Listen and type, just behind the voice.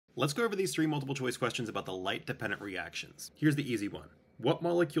Let's go over these three multiple choice questions about the light-dependent reactions. Here's the easy one. What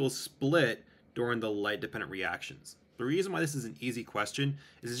molecules split during the light-dependent reactions? The reason why this is an easy question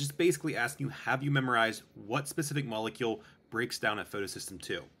is it's just basically asking you, have you memorized what specific molecule breaks down at photosystem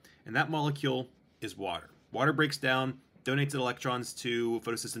 2? And that molecule is water. Water breaks down, donates electrons to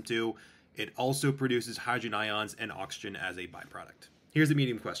photosystem 2. It also produces hydrogen ions and oxygen as a byproduct. Here's the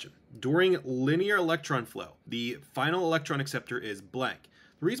medium question. During linear electron flow, the final electron acceptor is blank.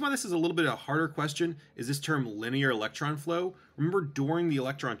 The reason why this is a little bit of a harder question is this term linear electron flow. Remember, during the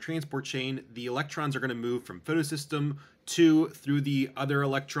electron transport chain, the electrons are going to move from photosystem 2 through the other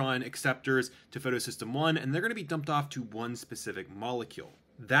electron acceptors to photosystem 1, and they're going to be dumped off to one specific molecule.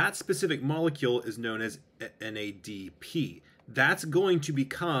 That specific molecule is known as NADP. That's going to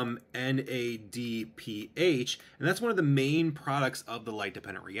become NADPH, and that's one of the main products of the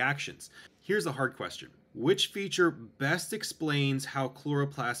light-dependent reactions. Here's a hard question. Which feature best explains how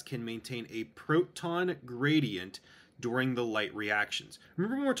chloroplasts can maintain a proton gradient during the light reactions?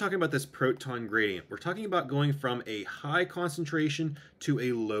 Remember, when we're talking about this proton gradient, we're talking about going from a high concentration to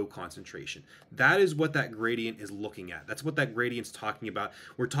a low concentration. That is what that gradient is looking at. That's what that gradient's talking about.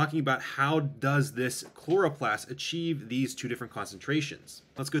 We're talking about how does this chloroplast achieve these two different concentrations.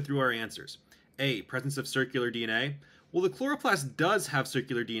 Let's go through our answers. A, presence of circular DNA. Well, the chloroplast does have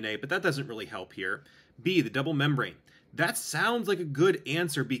circular DNA, but that doesn't really help here. B, the double membrane. That sounds like a good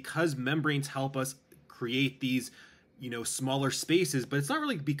answer because membranes help us create these, smaller spaces, but it's not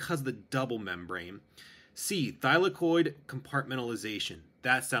really because of the double membrane. C, thylakoid compartmentalization.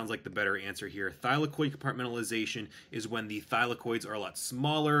 That sounds like the better answer here. Thylakoid compartmentalization is when the thylakoids are a lot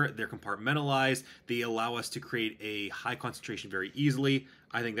smaller, they're compartmentalized, they allow us to create a high concentration very easily.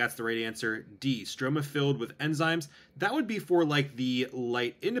 I think that's the right answer. D, stroma filled with enzymes. That would be for like the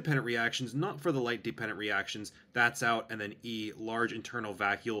light independent reactions, not for the light dependent reactions. That's out. And then E, large internal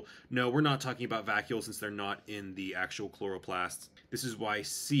vacuole. No, we're not talking about vacuoles since they're not in the actual chloroplasts. This is why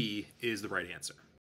C is the right answer.